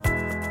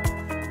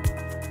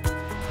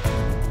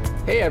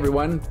Hey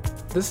everyone,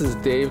 this is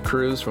Dave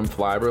Cruz from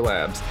Flyover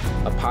Labs,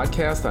 a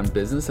podcast on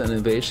business and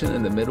innovation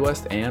in the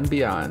Midwest and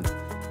beyond.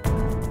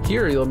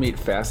 Here you'll meet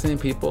fascinating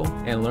people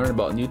and learn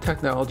about new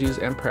technologies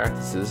and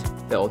practices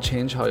that will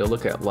change how you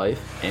look at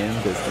life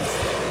and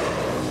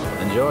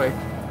business. Enjoy!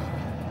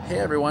 Hey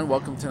everyone,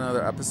 welcome to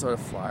another episode of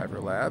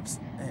Flyover Labs,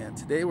 and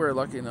today we're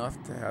lucky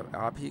enough to have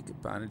Abhik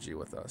Banerjee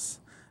with us.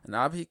 And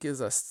Abhik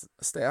is a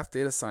staff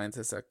data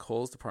scientist at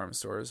Kohl's Department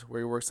Stores, where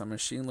he works on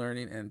machine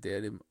learning and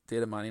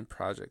data mining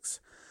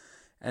projects.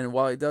 And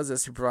while he does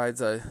this, he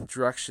provides a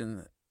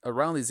direction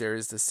around these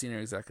areas to senior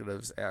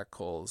executives at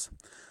Kohl's.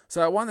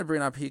 So I wanted to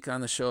bring Abhik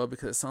on the show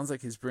because it sounds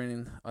like he's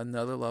bringing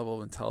another level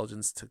of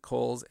intelligence to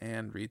Kohl's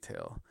and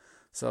retail.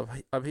 So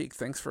Abhik,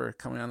 thanks for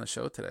coming on the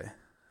show today.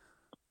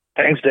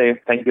 Thanks, Dave.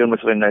 Thank you very much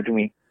for inviting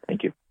me.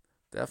 Thank you.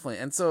 Definitely.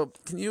 And so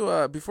can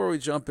you, before we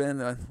jump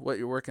in on what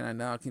you're working on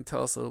now, can you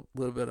tell us a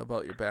little bit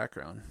about your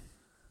background?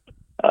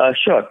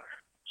 Sure.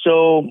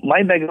 So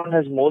my background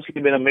has mostly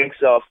been a mix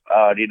of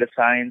data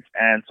science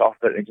and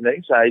software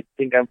engineering. So I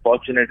think I'm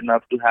fortunate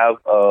enough to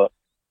have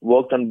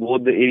worked on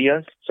both the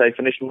areas. So I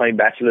finished my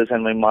bachelor's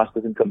and my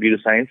master's in computer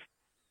science.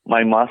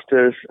 My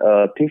master's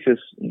thesis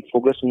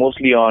focused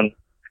mostly on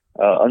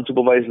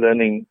unsupervised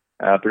learning,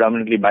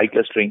 predominantly by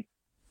clustering,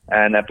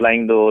 and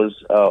applying those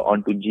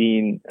onto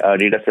gene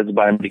datasets,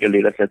 biomedical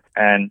datasets,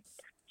 and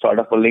sort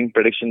of a link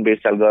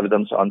prediction-based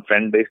algorithms on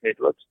friend-based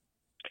networks.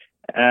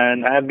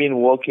 And I have been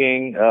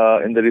working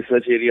in the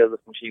research areas of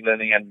machine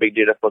learning and big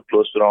data for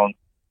close to around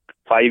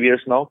 5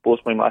 years now,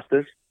 post my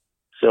master's.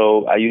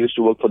 So I used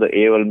to work for the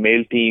AOL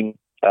Mail team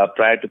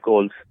prior to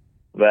Kohl's,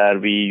 where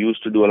we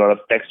used to do a lot of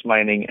text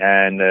mining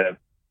and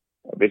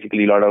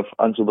basically a lot of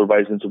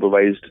unsupervised and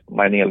supervised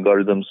mining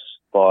algorithms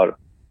for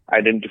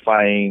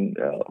identifying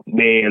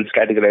mails,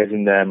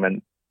 categorizing them,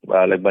 and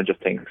like a bunch of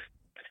things.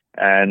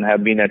 And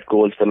have been at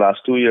Kohl's for the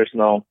last 2 years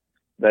now,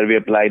 where we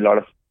apply a lot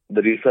of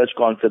the research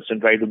concepts and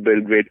try to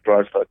build great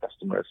products for our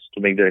customers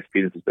to make their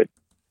experiences better.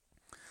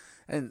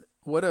 And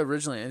what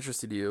originally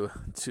interested you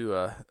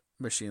to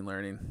machine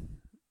learning?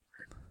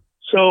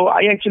 So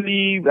I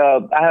actually,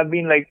 I have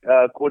been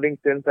coding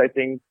since I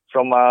think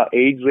from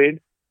 8th grade.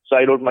 So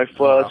I wrote my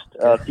first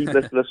C++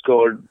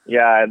 code, when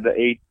I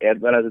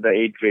was at the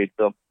 8th grade.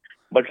 So,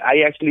 but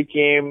I actually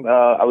came,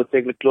 I would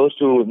say, close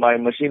to my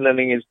machine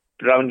learning is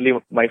predominantly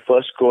my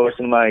first course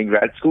in my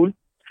grad school.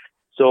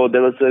 So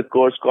there was a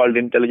course called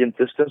Intelligent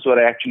Systems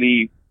where I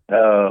actually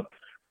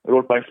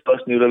wrote my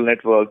first neural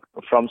network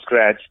from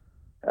scratch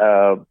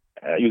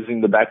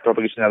using the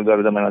backpropagation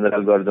algorithm and other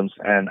algorithms.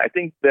 And I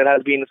think there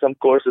has been some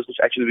courses which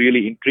actually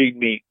really intrigued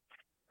me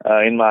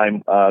in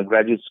my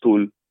graduate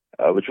school,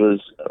 which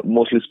was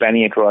mostly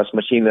spanning across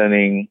machine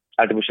learning,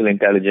 artificial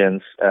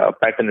intelligence,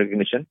 pattern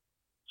recognition.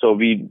 So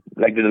we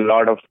did a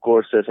lot of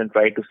courses and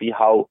tried to see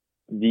how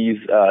these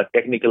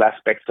technical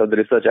aspects or the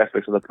research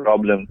aspects of the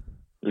problem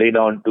lay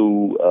down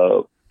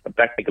to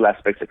practical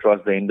aspects across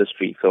the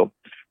industry. So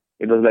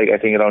it was I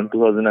think around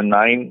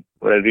 2009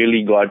 where I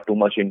really got too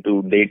much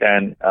into data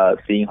and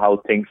seeing how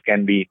things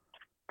can be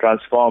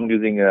transformed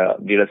using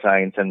data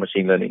science and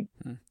machine learning.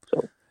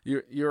 So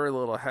you're a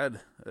little ahead.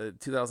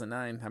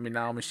 2009. I mean,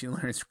 now machine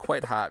learning is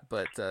quite hot,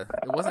 but it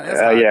wasn't as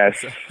hot.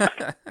 Yes.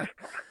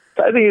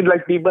 So I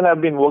think people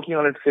have been working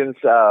on it since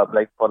for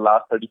the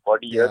last 30,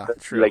 40 years. Yeah,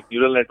 true.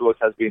 Neural networks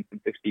has been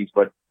in the 60s,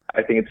 but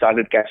I think it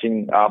started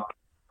catching up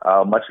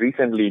much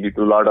recently due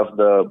to a lot of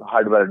the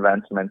hardware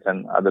advancements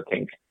and other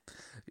things.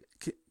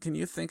 Can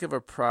you think of a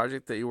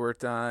project that you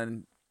worked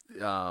on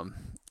kind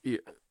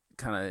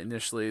of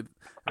initially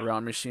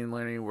around machine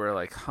learning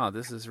where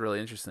this is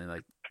really interesting,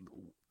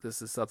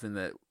 this is something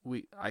that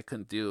I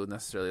couldn't do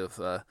necessarily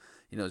with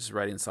just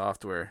writing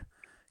software?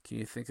 Can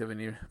you think of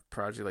any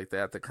project like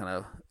that kind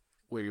of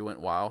where you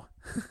went, wow?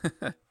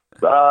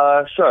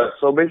 Sure.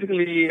 So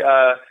basically,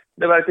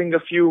 there were, I think, a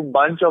few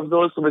bunch of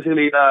those. So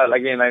basically,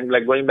 again, I'm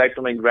going back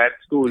to my grad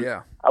school.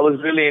 Yeah. I was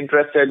really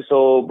interested.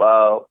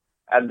 So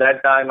at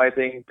that time, I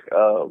think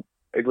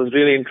it was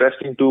really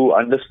interesting to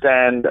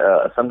understand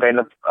some kind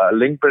of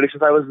link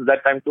predictions. I was at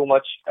that time too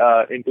much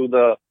into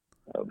the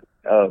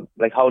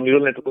how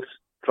neural networks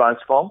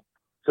transform.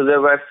 So there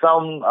were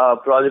some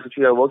projects which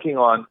we are working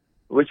on,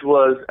 which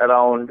was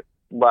around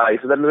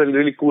so that was a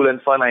really cool and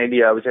fun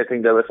idea, which I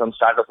think there were some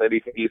startups I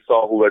recently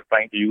saw who were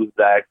trying to use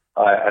that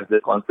as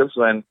their concepts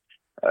when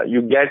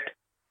you get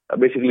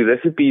basically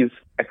recipes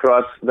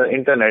across the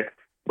internet,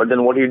 but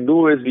then what you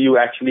do is you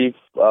actually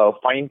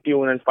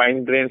fine-tune and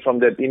fine-grain from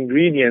the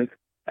ingredients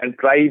and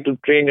try to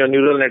train your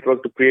neural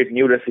network to create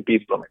new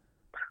recipes from it.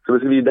 So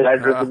basically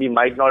that recipe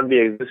might not be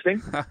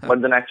existing,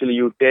 but then actually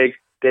you take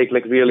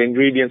real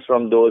ingredients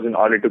from those in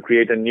order to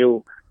create a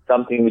new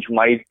something which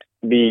might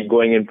be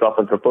going in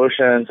proper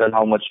proportions and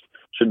how much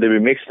should they be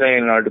mixed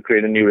in order to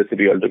create a new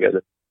recipe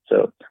altogether.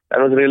 So that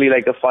was really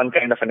a fun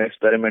kind of an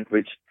experiment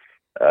which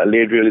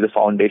laid really the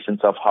foundations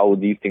of how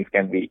these things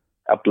can be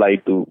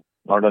applied to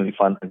not only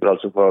fun but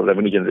also for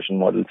revenue generation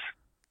models.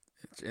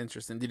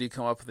 Interesting. Did you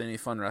come up with any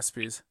fun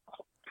recipes?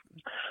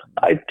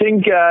 I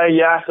think,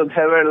 so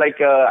there were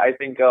I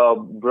think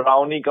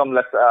brownie cum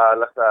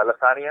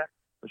lasagna,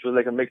 which was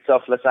like a mix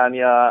of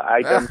lasagna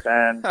items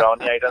and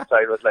brownie items. So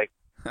it was like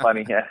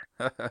funny, yeah.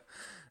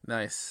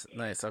 Nice.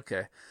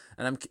 Okay,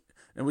 and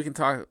we can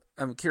talk.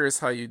 I'm curious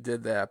how you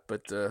did that,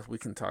 but we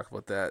can talk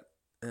about that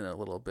in a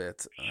little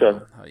bit.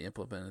 Sure. How you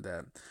implemented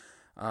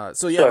that.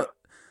 So yeah, Sure.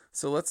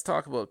 so let's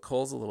talk about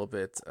Kohl's a little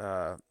bit.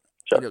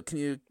 Sure. Can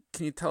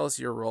you tell us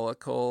your role at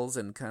Kohl's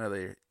and kind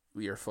of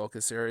your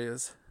focus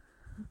areas?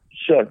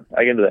 Sure,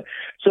 I can do that.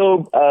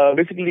 So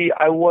basically,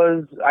 I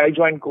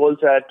joined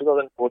Kohl's at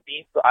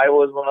 2014. So I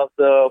was one of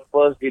the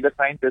first data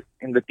scientists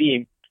in the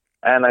team,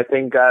 and I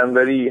think I'm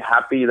very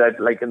happy that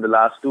like in the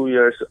last 2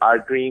 years, our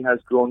team has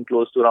grown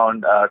close to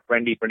around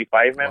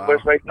 25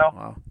 members right now.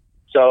 Wow.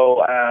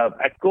 So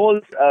at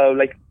Kohl's,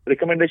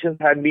 recommendations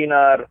had been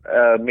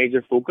our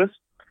major focus.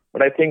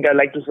 But I think I'd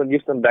like to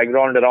give some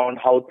background around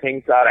how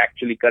things are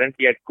actually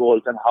currently at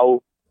Kohl's and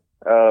how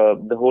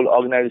the whole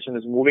organization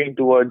is moving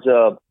towards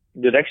a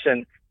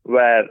direction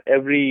where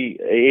every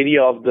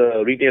area of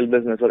the retail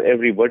business or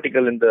every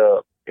vertical in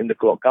the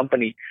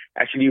company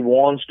actually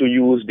wants to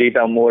use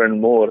data more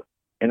and more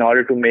in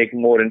order to make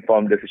more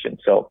informed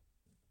decisions. So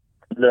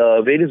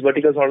the various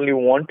verticals not only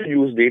want to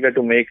use data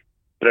to make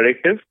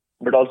predictive,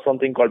 but also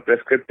something called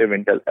prescriptive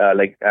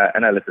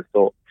analysis.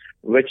 So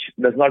which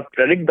does not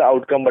predict the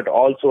outcome, but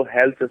also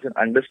helps us in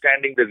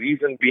understanding the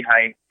reason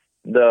behind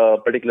the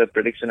particular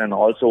prediction and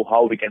also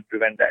how we can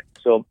prevent that.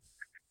 So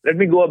let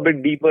me go a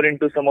bit deeper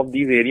into some of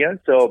these areas.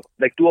 So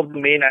like two of the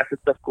main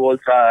assets of Kohl's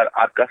are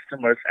our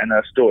customers and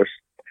our stores.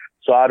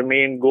 So our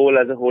main goal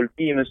as a whole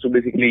team is to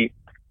basically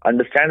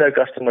understand our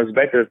customers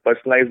better,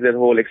 personalize their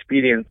whole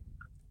experience,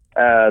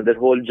 their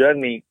whole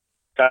journey,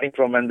 starting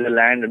from when they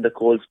land at the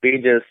Kohl's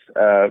pages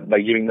by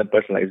giving them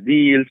personalized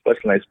deals,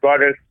 personalized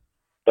products,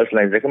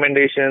 personalized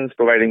recommendations,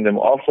 providing them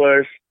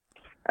offers.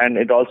 And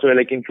it also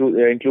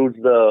includes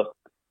the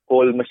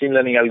whole machine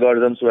learning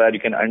algorithms where you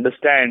can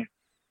understand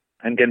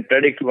and can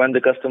predict when the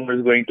customer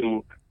is going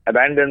to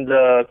abandon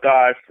the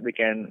cart. We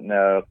can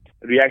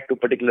react to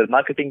particular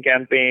marketing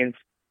campaigns.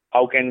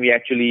 How can we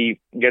actually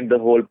get the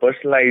whole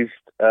personalized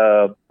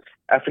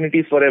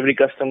affinities for every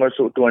customer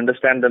so to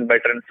understand them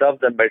better and serve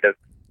them better?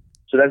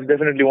 So that's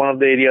definitely one of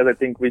the areas I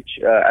think which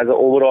as an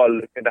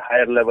overall at a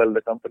higher level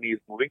the company is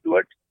moving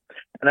towards.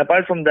 And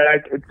apart from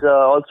that, it's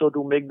also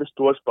to make the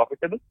stores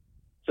profitable.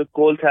 So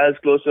Kohl's has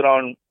close to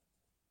around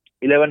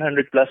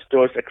 1,100 plus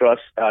stores across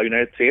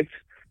United States.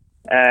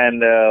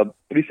 And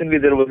recently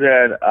there was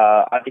an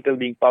article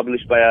being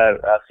published by our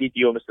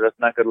CTO, Mr.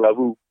 Ratnakar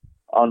Lavu,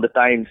 on the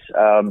Times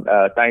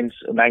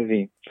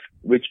magazine,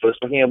 which was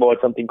talking about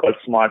something called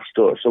Smart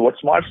Store. So what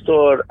Smart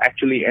Store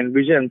actually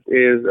envisions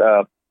is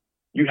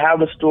you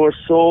have a store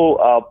so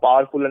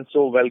powerful and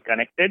so well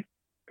connected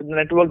to the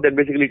network that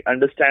basically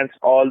understands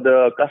all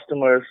the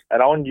customers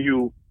around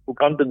you who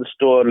come to the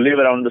store, live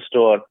around the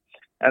store,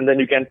 and then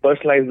you can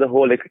personalize the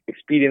whole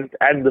experience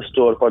at the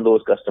store for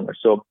those customers.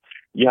 So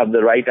you have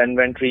the right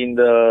inventory in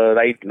the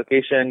right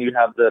location, you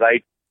have the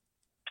right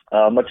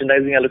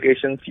merchandising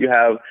allocations, you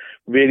have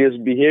various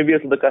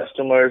behaviors of the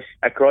customers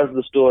across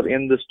the store,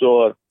 in the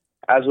store,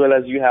 as well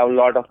as you have a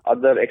lot of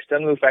other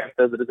external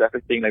factors that is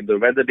affecting like the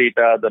weather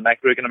data, the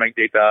macroeconomic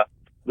data,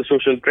 the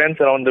social trends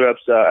around the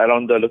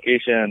around the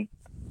location.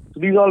 So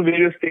these all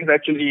various things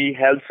actually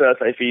helps us,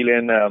 I feel,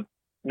 in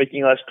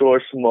making our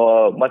stores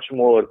much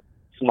more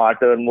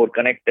smarter, more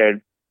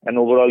connected, and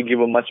overall give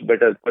a much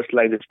better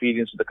personalized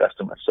experience to the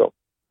customer. So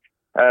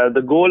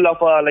the goal of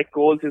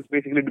Kohl's is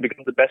basically to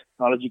become the best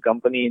technology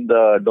company in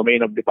the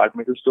domain of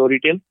departmental store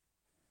retail.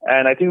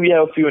 And I think we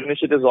have a few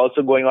initiatives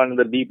also going on in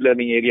the deep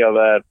learning area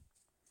where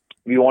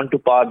we want to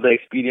power the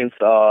experience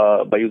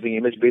by using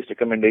image-based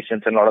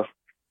recommendations and a lot of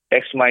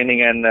text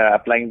mining and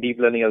applying deep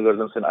learning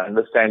algorithms and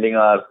understanding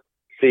our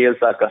sales,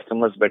 our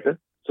customers better.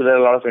 So there are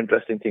a lot of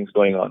interesting things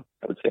going on,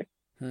 I would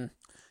say.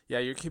 Yeah,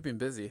 you're keeping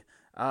busy.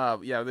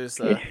 There's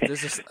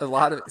just a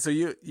lot of, so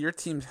your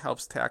team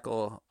helps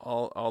tackle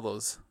all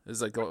those.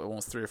 It's like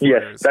almost 3 or 4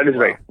 years. Yes, that is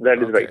right.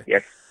 That is right.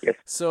 Yes.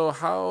 So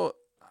how,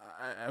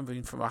 I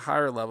mean, from a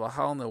higher level,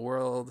 how in the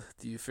world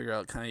do you figure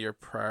out kind of your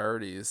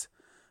priorities?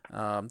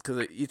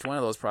 Because each one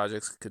of those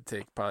projects could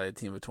take probably a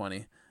team of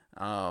 20.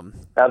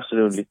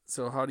 Absolutely.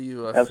 So how do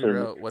you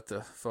figure out what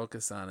to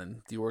focus on,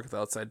 and do you work with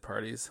outside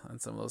parties on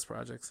some of those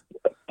projects?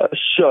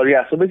 Sure.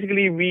 Yeah. So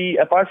basically, we,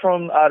 apart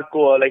from our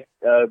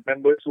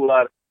members who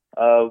are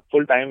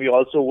full-time, we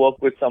also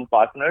work with some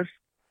partners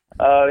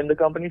in the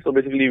company. So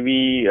basically,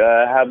 we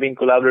have been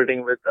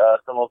collaborating with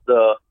some of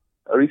the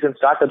recent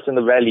startups in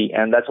the Valley,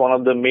 and that's one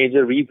of the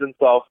major reasons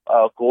of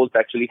Kohl's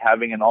actually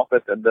having an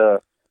office at the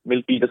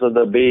Milpitas of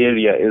the Bay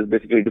Area, is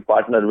basically to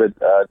partner with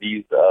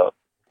these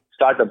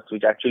startups,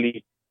 which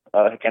actually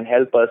can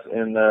help us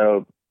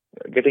in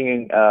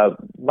getting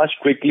much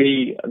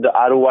quickly the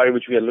ROI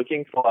which we are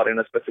looking for in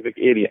a specific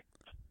area.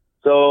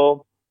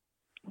 So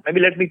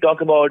maybe let me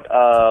talk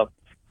about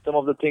some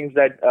of the things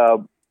that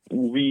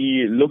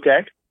we look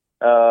at.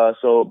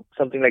 So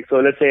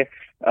let's say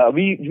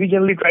we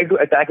generally try to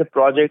attack a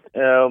project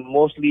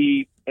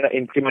mostly in an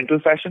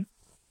incremental fashion.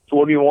 So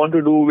what we want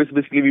to do is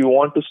basically we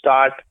want to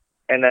start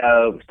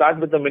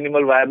with a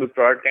minimal viable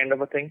product kind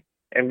of a thing,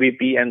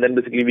 MVP, and then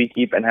basically we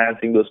keep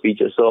enhancing those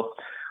features. So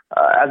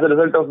as a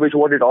result of which,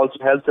 what it also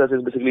helps us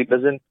is basically it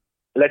doesn't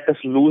let us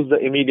lose the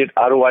immediate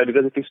ROI,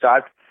 because if we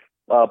start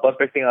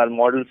perfecting our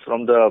models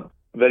from the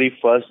very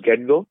first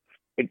get-go,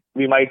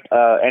 we might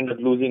end up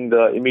losing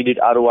the immediate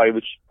ROI,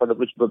 which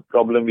the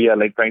problem we are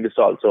like trying to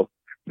solve. So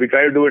we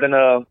try to do it in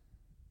a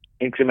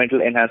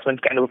incremental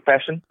enhancement kind of a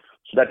fashion.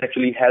 So that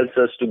actually helps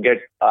us to get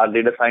our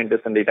data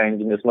scientists and data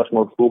engineers much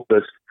more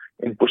focused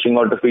in pushing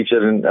out the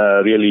feature in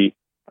really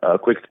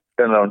quick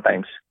turnaround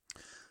times.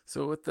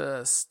 So with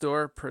the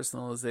store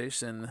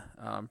personalization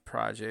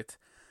project,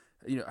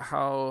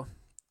 how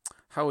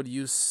would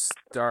you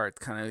start,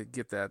 kind of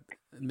get that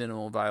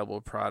minimal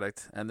viable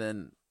product and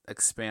then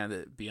expand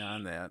it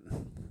beyond that?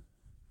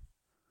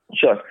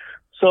 Sure.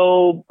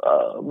 So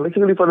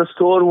basically for the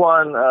store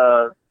one,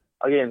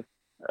 again,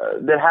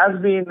 there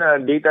has been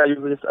data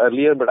used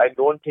earlier, but I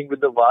don't think with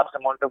the vast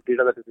amount of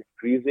data that is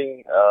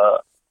increasing,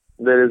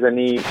 there is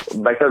any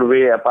better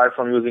way apart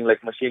from using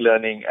like machine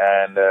learning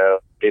and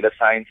data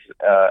science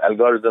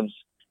algorithms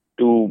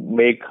to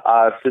make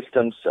our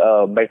systems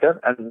better.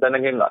 And then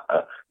again,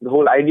 the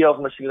whole idea of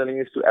machine learning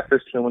is to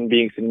assist human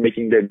beings in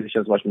making their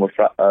decisions much more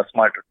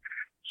smarter.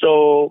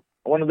 So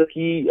one of the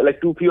key, like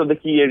three of the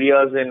key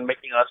areas in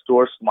making our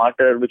stores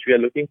smarter, which we are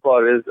looking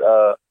for, is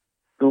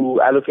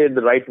to allocate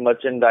the right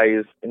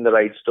merchandise in the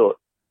right store.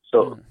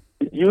 So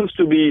it used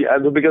to be,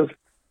 because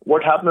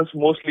what happens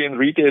mostly in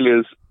retail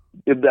is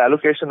if the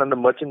allocation and the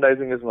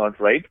merchandising is not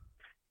right,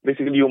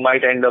 basically you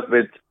might end up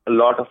with a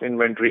lot of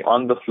inventory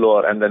on the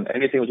floor, and then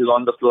anything which is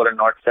on the floor and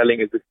not selling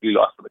is basically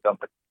lost to the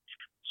company.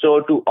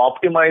 So to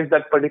optimize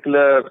that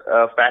particular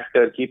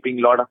factor, keeping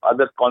a lot of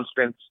other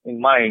constraints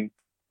in mind,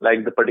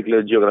 like the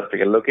particular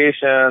geographical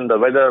location, the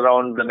weather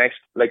around the next,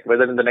 like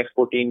whether in the next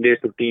 14 days,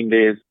 15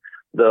 days,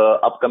 the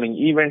upcoming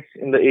events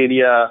in the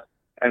area,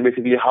 and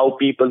basically how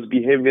people's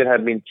behavior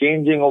have been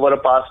changing over a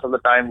past of the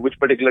time, which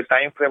particular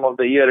time frame of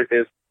the year it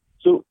is.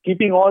 So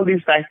keeping all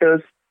these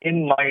factors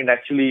in mind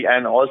actually,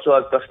 and also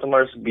our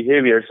customers'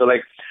 behavior. So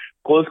like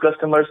Kohl's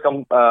customers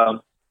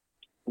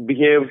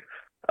behave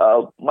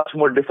much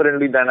more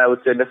differently than I would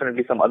say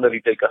definitely some other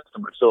retail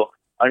customers. So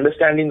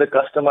understanding the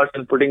customers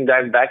and putting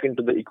that back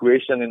into the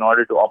equation in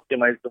order to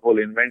optimize the whole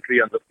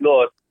inventory on the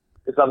floor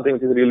is something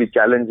which is really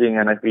challenging,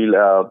 and I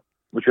feel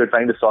which we're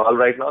trying to solve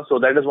right now. So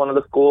that is one of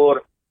the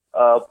core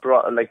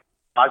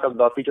part of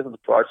the features of the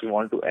products we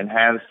want to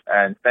enhance.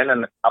 And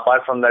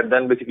apart from that,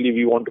 then basically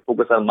we want to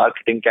focus on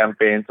marketing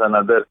campaigns and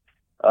other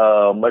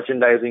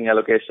merchandising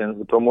allocations,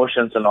 the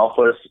promotions and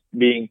offers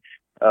being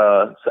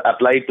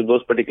applied to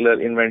those particular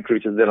inventory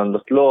which is there on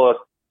the floor.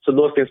 So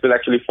those things will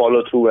actually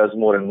follow through as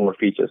more and more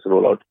features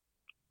roll out.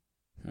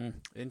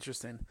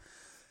 Interesting.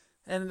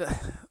 And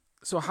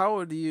so how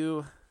would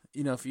you,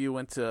 if you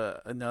went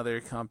to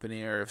another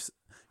company, or if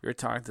you're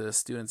talking to the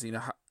students,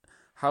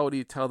 how would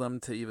you tell them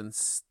to even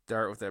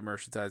start with that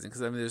merchandising? Because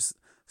there's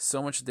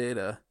so much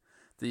data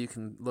that you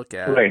can look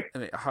at. Right.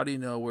 How do you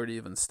know where to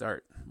even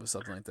start with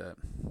something like that?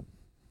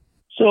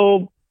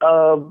 So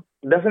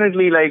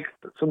definitely,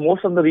 so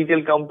most of the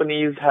retail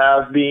companies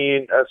have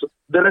been. So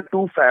there are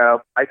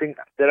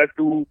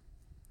two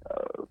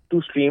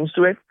streams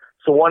to it.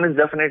 So one is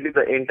definitely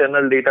the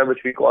internal data,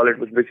 which we call it,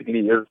 which basically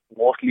is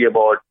mostly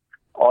about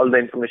all the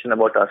information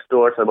about our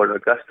stores, about our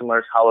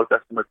customers, how our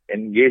customers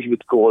engage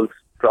with Kohl's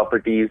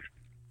properties.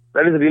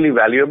 That is really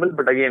valuable.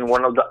 But again,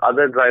 one of the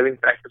other driving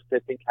factors I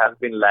think has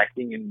been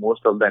lacking in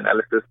most of the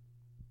analysis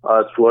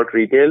throughout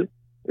retail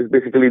is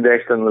basically the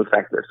external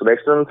factors. So the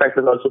external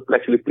factors also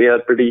actually play a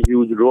pretty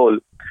huge role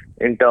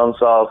in terms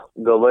of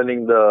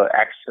governing the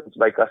actions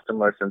by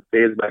customers and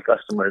sales by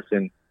customers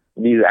in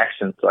these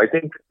actions. So I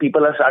think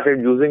people have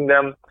started using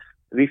them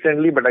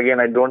recently, but again,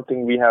 I don't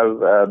think we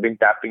have been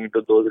tapping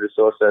into those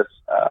resources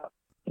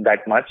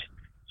that much.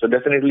 So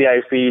definitely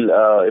I feel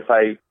if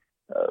I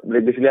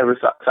basically have to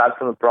start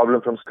from a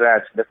problem from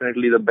scratch,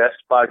 definitely the best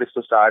part is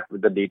to start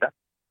with the data.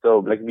 So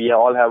we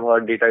all have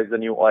heard data is the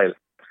new oil.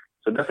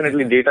 So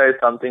definitely data is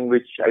something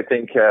which I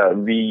think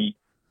we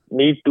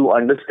need to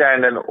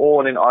understand and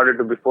own in order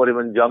to before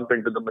even jump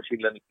into the machine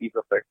learning piece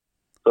of it.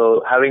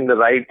 So having the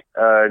right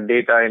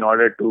data in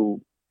order to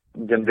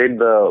generate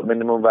the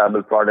minimum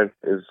viable product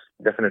is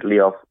definitely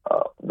of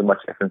the much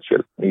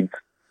essential needs.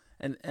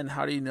 And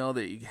how do you know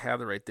that you have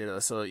the right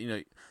data? So,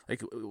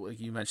 like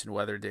you mentioned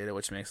weather data,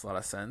 which makes a lot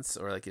of sense,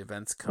 or like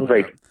events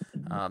coming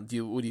up.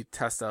 Would you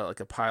test out like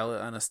a pilot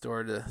on a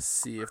store to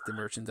see if the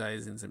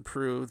merchandising is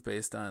improved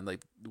based on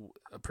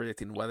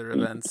predicting weather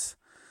events?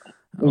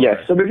 Yes.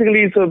 So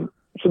basically, so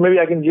maybe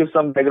I can give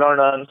some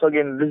background on. So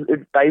again,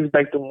 it ties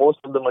back to most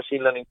of the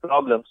machine learning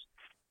problems.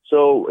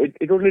 So it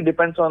totally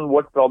depends on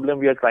what problem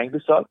we are trying to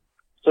solve.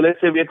 So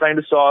let's say we are trying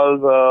to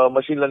solve a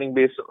machine learning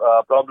based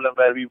problem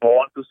where we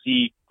want to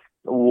see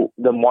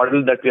the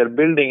model that we are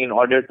building in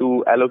order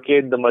to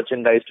allocate the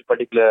merchandise to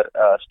particular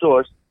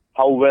stores,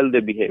 how well they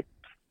behave.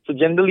 So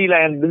generally,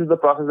 and this is the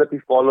process that we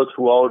follow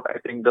throughout, I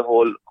think,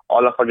 all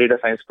of our data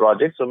science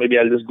projects. So maybe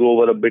I'll just go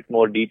over a bit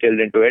more detailed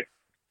into it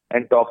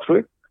and talk through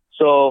it.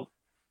 So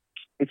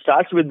it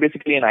starts with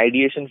basically an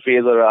ideation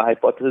phase or a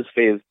hypothesis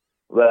phase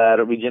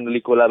where we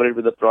generally collaborate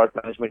with the product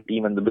management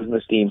team and the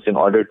business teams in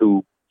order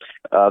to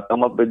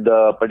come up with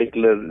the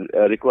particular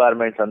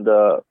requirements and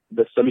the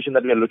solution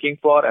that we are looking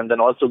for, and then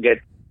also get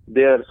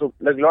there. So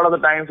like a lot of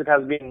the times it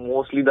has been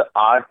mostly the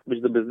art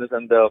which the business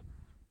and the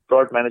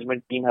product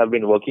management team have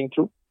been working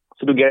through.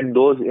 So to get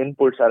those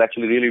inputs are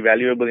actually really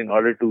valuable in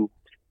order to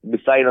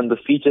decide on the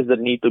features that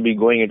need to be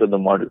going into the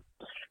model.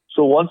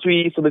 So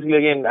basically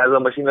again, as a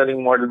machine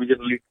learning model, we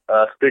generally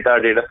split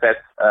our data sets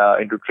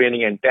into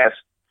training and test.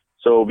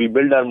 So we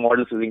build our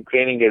models using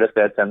training data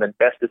sets, and then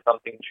test is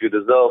something which we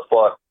reserve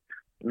for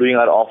doing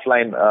our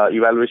offline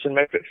evaluation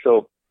metrics.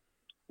 So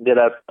there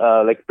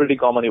are like pretty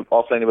common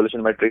offline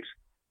evaluation metrics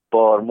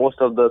for most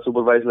of the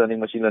supervised learning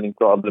machine learning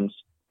problems,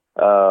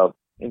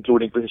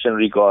 including precision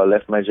recall,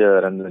 F measure,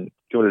 and then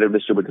cumulative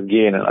distributed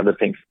gain and other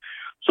things.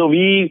 So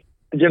we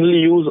generally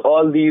use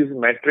all these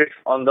metrics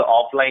on the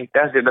offline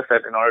test data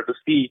set in order to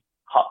see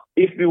how,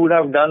 if we would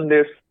have done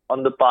this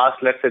on the past,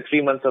 let's say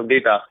 3 months of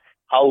data,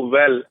 how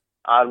well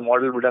our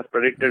model would have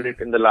predicted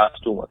it in the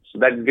last 2 months. So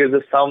that gives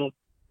us some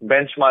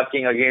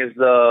benchmarking against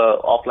the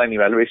offline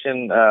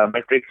evaluation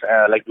metrics,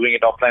 like doing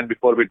it offline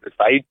before we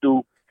decide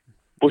to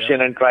push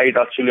in and try it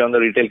actually on the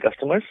retail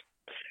customers.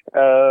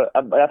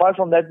 Apart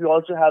from that, we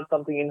also have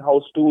something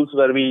in-house tools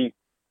where we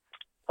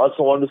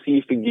also want to see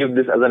if we give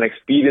this as an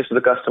experience to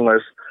the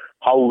customers,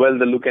 how well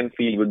the look and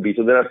feel would be.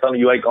 So there are some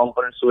UI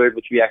components to it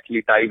which we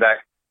actually tie back,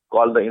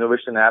 called the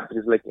innovation app, which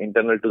is like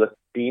internal to the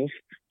teams.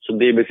 So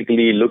they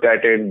basically look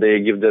at it, they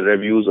give their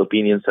reviews,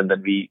 opinions, and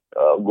then we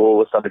go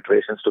over some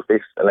iterations to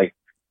fix,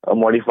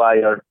 modify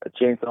or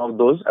change some of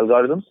those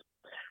algorithms.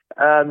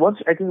 And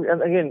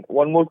again,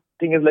 one more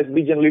thing is like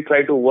we generally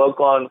try to work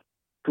on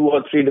 2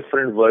 or 3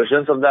 different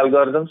versions of the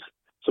algorithms.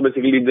 So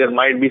basically there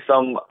might be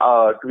some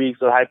tweaks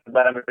or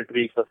hyperparameter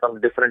tweaks or some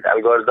different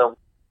algorithm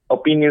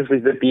opinions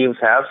which the teams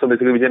have. So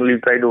basically we generally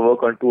try to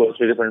work on 2 or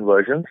 3 different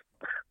versions.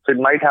 So it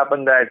might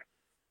happen that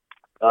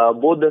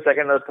both the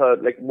second or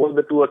third, like both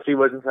the 2 or 3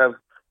 versions have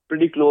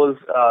pretty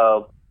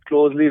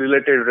closely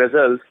related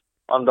results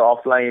on the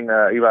offline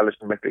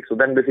evaluation metrics. So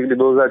then basically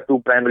those are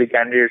 2 primary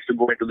candidates to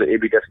go into the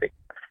A/B testing.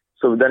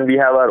 So then we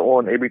have our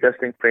own A/B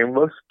testing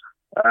frameworks,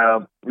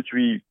 which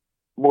we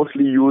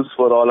mostly use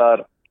for all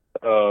our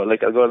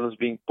algorithms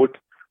being put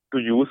to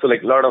use. So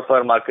like a lot of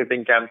our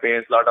marketing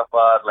campaigns, a lot of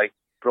our like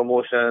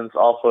promotions,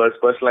 offers,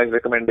 personalized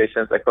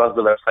recommendations across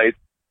the website.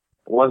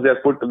 Once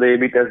they're put to the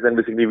A/B test, then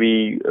basically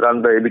we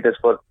run the A/B test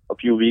for a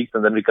few weeks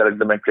and then we correct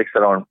the metrics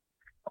around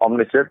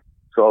Omniture.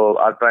 So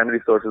our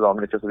primary source is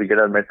Omniture, so we get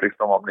our metrics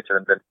from Omniture,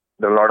 and then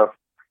there are a lot of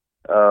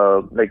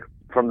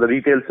from the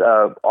retail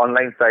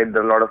online side,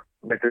 there are a lot of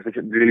metrics which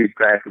really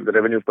track the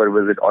revenue per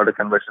visit, order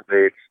conversion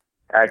rates,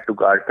 add to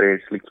cart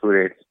rates, click-through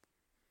rates.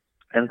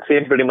 And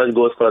same pretty much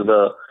goes for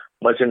the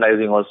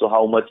merchandising also,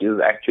 how much is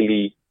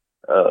actually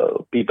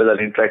people are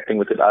interacting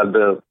with it. Are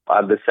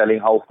they selling?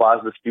 How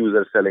fast the SKUs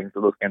are selling? So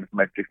those kind of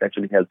metrics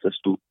actually helps us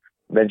to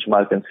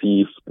benchmark and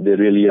see if they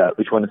really are,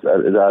 which one is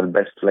our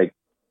best, like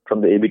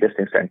from the A/B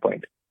testing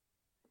standpoint.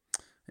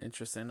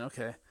 Interesting.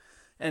 Okay.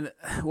 And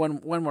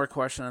one more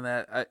question on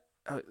that.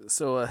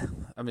 So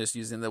I'm just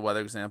using the weather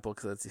example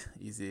because it's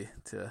easy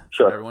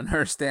for everyone to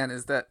understand.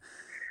 Is that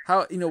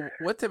how,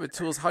 what type of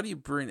tools, how do you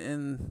bring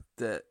in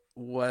the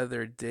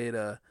weather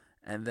data,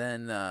 and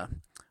then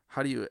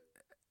how do you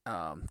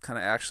kind of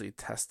actually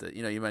test it?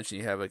 You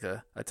mentioned you have like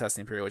a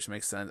testing period, which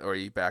makes sense, or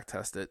you back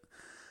test it.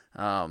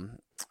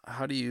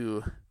 How do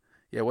you,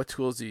 what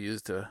tools do you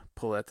use to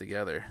pull that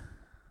together?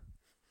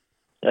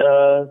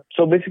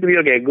 So basically,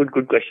 okay,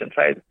 good question,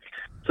 right?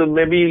 So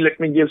maybe let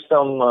me give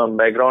some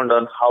background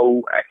on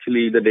how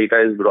actually the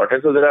data is brought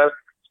in.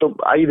 So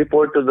I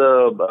report to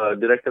the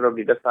director of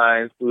data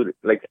science, who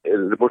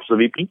reports to the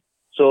VP.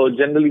 So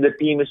generally the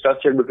team is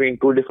structured between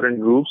 2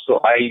 different groups. So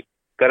I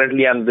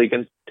currently you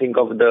can think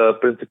of the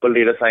principal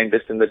data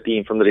scientist in the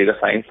team from the data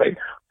science side.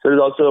 So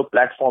there's also a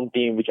platform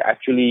team which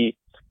actually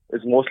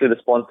is mostly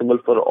responsible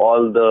for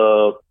all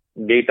the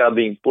data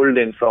being pulled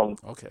in from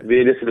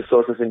various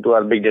resources into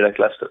our big data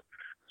cluster.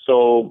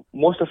 So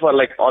almost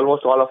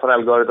all of our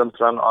algorithms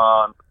run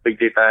on big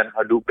data and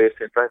Hadoop-based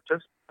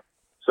infrastructures.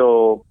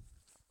 So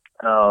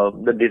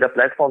the data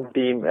platform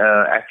team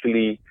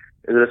actually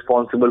is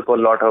responsible for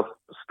a lot of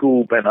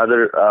Scoop and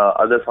other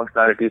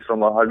functionalities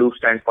from a Hadoop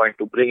standpoint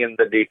to bring in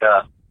the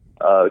data,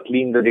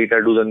 clean the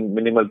data, do the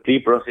minimal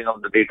pre-processing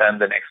of the data, and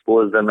then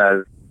expose them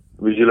as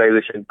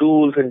visualization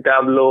tools in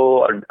Tableau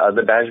or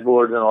the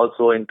dashboards, and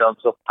also in terms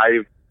of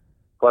Hive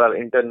for our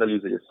internal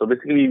usages. So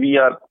basically, we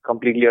are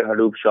completely a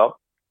Hadoop shop.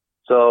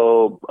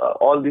 So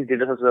all these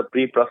data sets are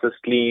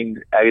pre-processed,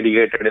 cleaned,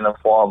 aggregated in a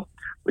form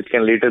which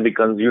can later be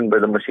consumed by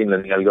the machine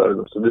learning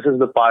algorithm. So this is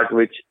the part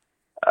which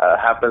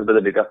happens by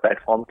the data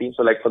platform team.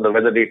 So like for the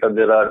weather data,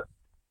 there are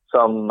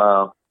some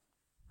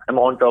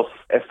amount of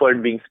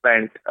effort being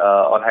spent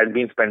or had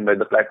been spent by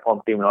the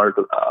platform team in order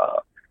to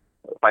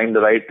find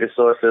the right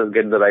resources,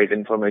 get the right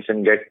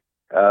information, get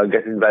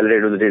it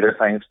validated with the data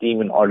science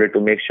team in order to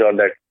make sure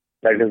that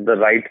that is the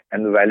right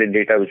and valid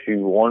data which we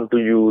want to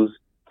use,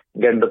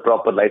 get the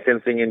proper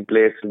licensing in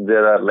place.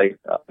 There are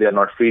they are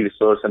not free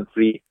resource and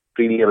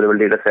freely available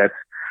data sets,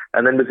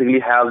 and then basically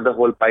have the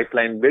whole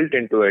pipeline built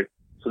into it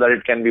so that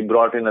it can be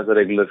brought in as a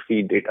regular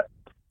feed data.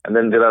 And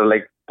then there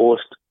are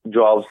post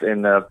jobs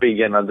in Pig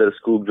and other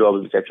Scoop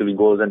jobs, which actually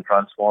goes and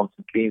transforms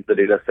and cleans the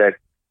data set,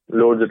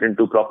 loads it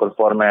into proper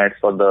formats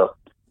for the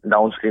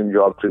downstream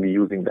job to be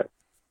using that.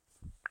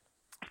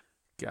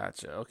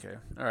 Gotcha. Okay.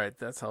 All right.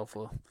 That's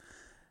helpful.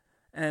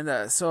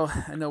 And so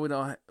I know we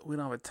don't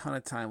have a ton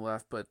of time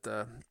left, but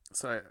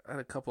so I had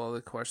a couple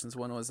other questions.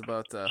 One was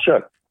about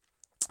sure.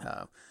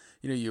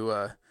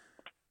 You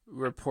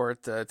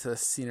report to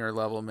senior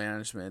level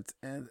management,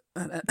 and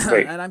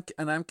Great.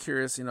 and I'm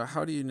curious.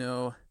 How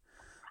do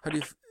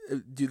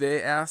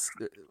they ask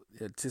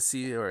to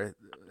see or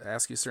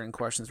ask you certain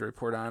questions to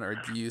report on, or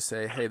do you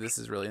say, hey, this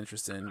is really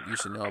interesting, you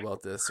should know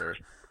about this, or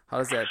how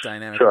does that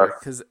dynamic work?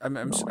 Because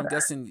I'm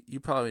guessing you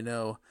probably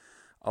know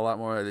a lot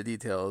more of the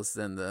details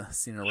than the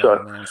senior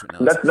level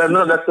management knows.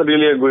 That's a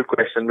really a good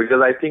question,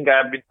 because I think I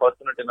have been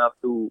fortunate enough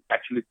to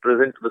actually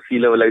present to the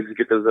C-level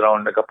executives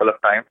around a couple of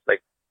times,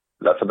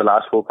 for the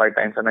last 4 or 5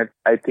 times. And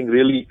I think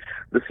really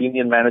the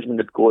senior management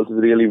at Kohl's is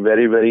really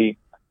very, very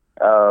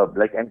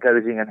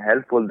encouraging and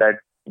helpful, that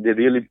they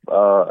really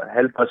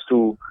help us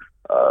to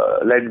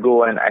let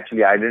go and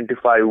actually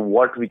identify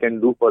what we can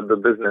do for the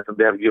business. And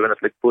they have given us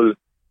full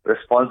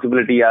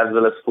responsibility as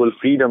well as full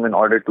freedom in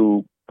order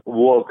to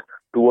work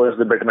towards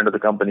the betterment of the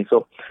company.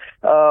 So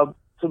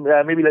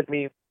maybe let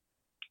me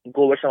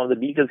go over some of the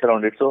details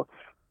around it. So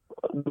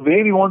the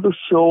way we want to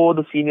show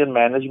the senior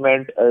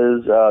management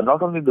is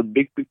not only the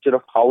big picture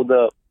of how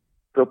the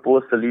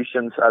proposed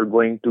solutions are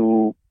going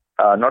to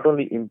not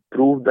only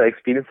improve the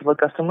experience of our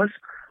customers,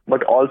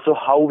 but also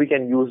how we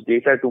can use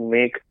data to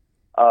make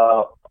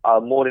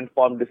more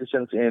informed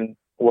decisions in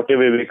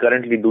whatever we're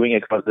currently doing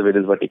across the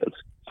various verticals.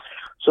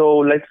 So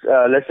let's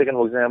take an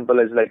example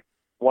as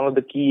one of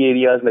the key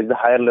areas, the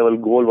higher level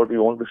goal, what we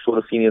want to show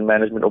the senior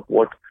management of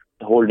what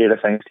the whole data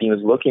science team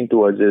is working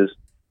towards is,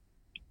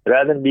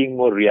 rather than being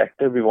more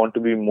reactive, we want to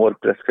be more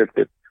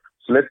prescriptive.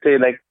 So let's say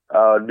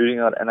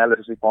during our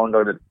analysis, we found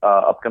out that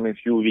upcoming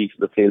few weeks,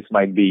 the sales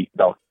might be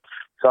down.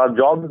 So our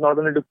job is not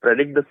only to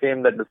predict the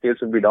same, that the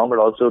sales will be down, but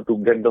also to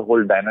get the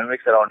whole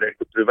dynamics around it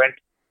to prevent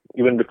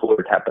even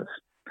before it happens.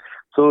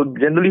 So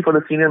generally for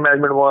the senior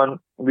management one,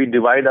 we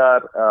divide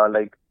our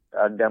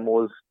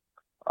demos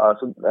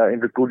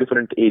into 2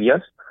 different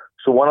areas.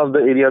 So one of the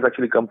areas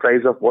actually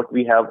comprise of what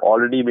we have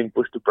already been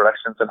pushed to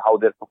productions and how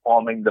they're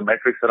performing, the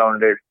metrics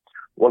around it,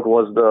 what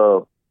was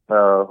the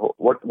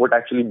what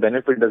actually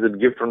benefit does it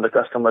give from the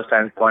customer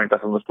standpoint or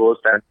from the store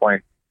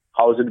standpoint,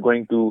 how is it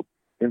going to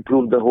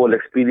improve the whole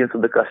experience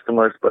of the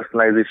customers,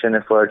 personalization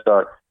efforts,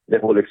 or the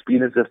whole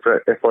experience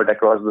effort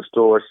across the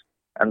stores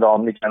and the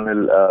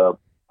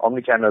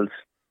omnichannels.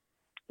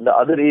 The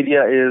other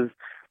area is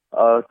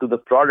to the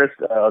products,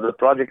 the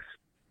projects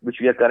which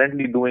we are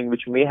currently doing,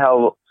 which may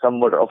have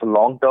somewhat of a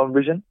long-term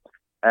vision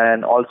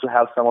and also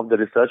have some of the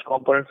research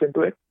components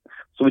into it.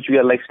 So which we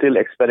are still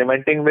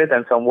experimenting with,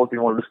 and somewhat we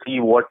want to see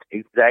what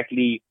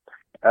exactly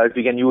if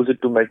we can use it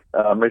to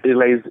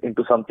materialize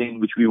into something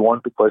which we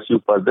want to pursue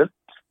further.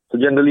 So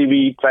generally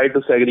we try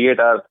to segregate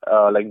our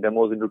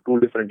demos into 2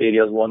 different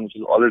areas. One which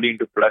is already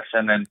into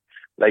production and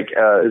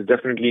is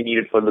definitely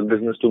needed for the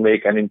business to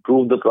make and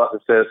improve the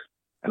processes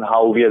and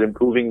how we are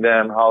improving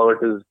them, how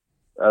it is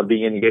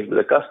being engaged with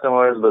the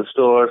customers, the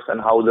stores,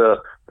 and how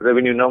the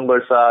revenue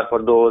numbers are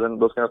for those and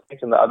those kind of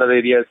things. And the other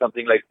area is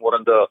something more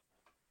on the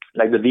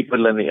deep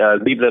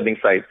learning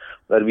side,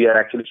 where we are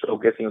actually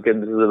showcasing, okay,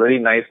 this is a very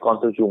nice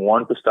concept you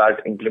want to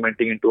start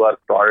implementing into our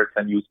products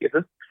and use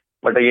cases.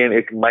 But again,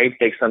 it might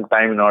take some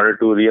time in order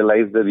to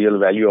realize the real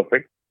value of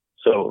it.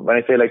 So when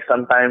I say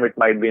sometime, it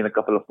might be in a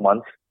couple of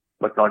months,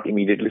 but not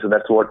immediately. So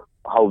that's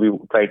how we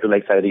try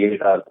to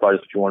segregate our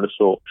projects which we want to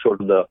show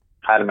to the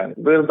higher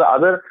management. Whereas the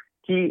other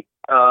key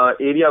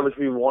area which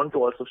we want to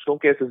also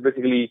showcase is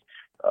basically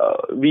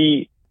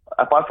we,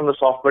 apart from the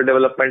software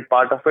development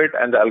part of it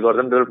and the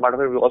algorithm development part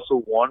of it, we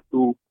also want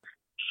to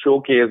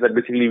showcase that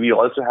basically we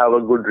also have a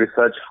good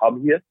research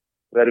hub here,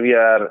 where we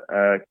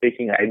are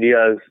taking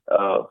ideas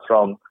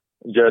from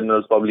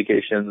journals,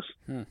 publications,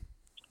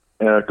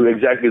 to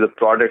exactly the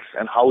products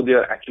and how they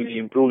are actually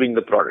improving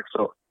the product.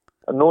 So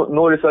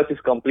no research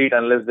is complete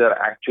unless they're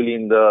actually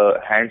in the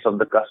hands of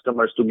the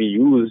customers to be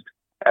used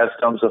as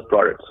terms of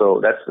products. So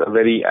that's a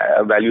very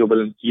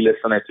valuable and key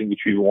lesson, I think,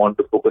 which we want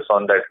to focus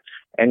on, that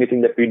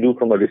anything that we do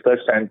from a research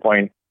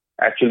standpoint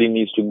actually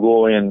needs to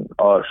go in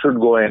or should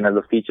go in as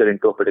a feature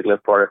into a particular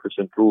product which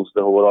improves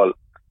the overall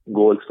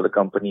goals for the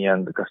company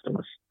and the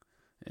customers.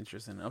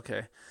 Interesting.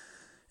 Okay.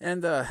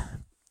 And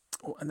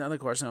another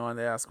question I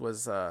wanted to ask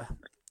was,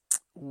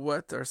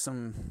 what are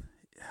some,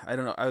 I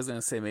don't know, I was going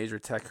to say major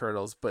tech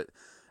hurdles, but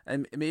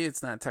and maybe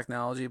it's not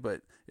technology,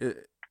 but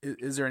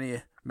is there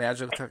any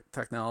magical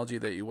technology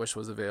that you wish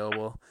was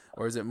available,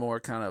 or is it more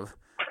kind of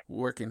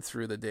working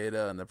through the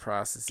data and the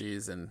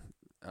processes and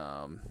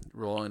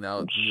rolling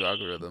out new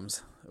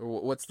algorithms?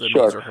 Or what's the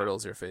major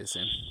hurdles you're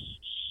facing?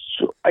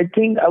 So I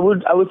think I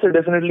would say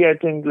definitely. I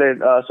think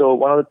so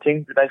one of the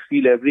things that I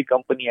feel every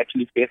company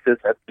actually faces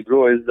as they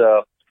grow is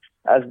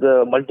as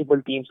the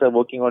multiple teams are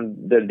working on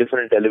the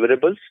different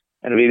deliverables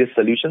and various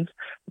solutions,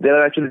 there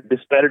are actually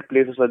disparate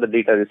places where the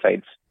data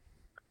resides.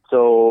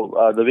 So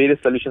the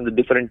various solutions the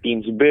different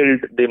teams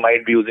build, they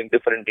might be using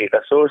different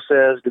data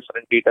sources,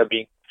 different data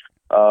being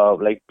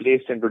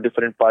placed into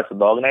different parts of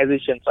the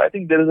organization. So I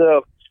think there is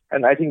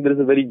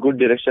a very good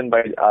direction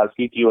by our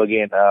CTO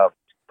again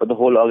for the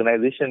whole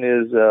organization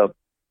is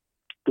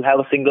to have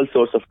a single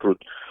source of truth.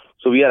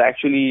 So we are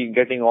actually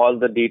getting all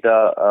the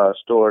data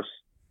stores.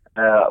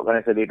 When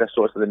I say data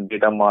sources, then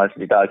data marts,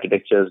 data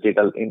architectures,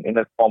 data in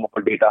a form of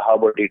a data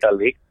hub or data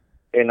lake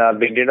in our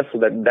big data, so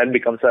that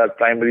becomes our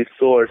primary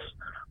source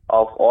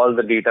of all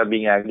the data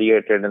being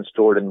aggregated and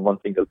stored in one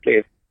single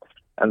place.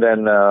 And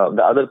then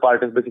the other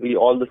part is basically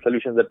all the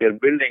solutions that we are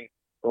building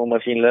from a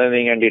machine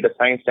learning and data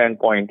science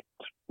standpoint.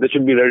 They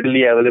should be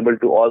readily available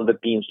to all the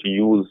teams to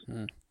use.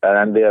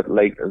 And they are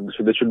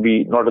they should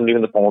be not only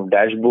in the form of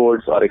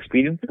dashboards or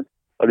experiences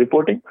or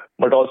reporting,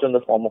 but also in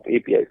the form of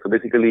APIs. So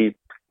basically,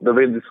 the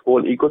way this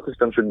whole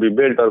ecosystem should be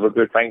built, or what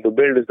we're trying to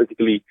build, is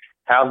basically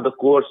have the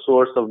core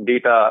source of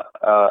data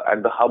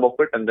at the hub of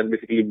it, and then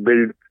basically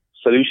build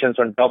solutions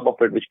on top of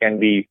it, which can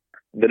be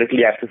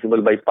directly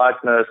accessible by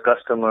partners,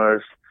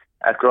 customers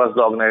across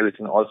the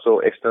organization, also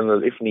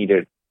external if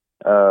needed,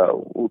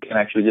 who can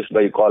actually just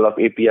by call of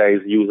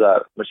APIs use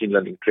our machine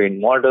learning trained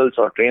models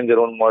or train their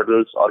own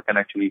models, or can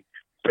actually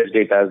fetch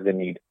data as they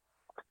need.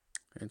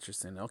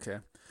 Interesting. Okay.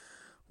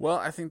 Well,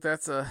 I think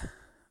that's a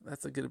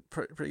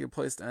pretty good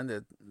place to end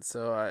it.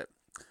 So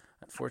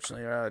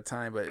unfortunately we're out of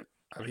time, but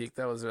Avik,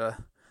 that was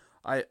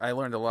I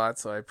learned a lot,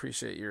 so I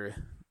appreciate your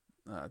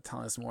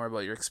telling us more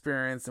about your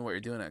experience and what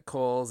you're doing at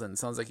Kohl's. And it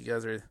sounds like you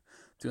guys are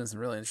doing some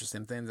really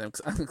interesting things.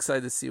 I'm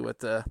excited to see what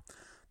the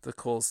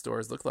Kohl's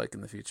stores look like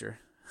in the future.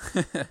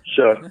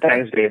 Sure.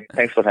 Thanks, Dave.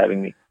 Thanks for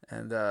having me.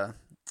 And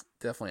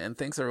definitely. And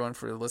thanks everyone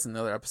for listening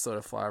to another episode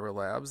of Flyover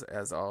Labs.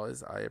 As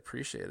always, I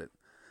appreciate it.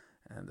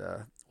 And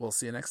we'll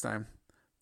see you next time.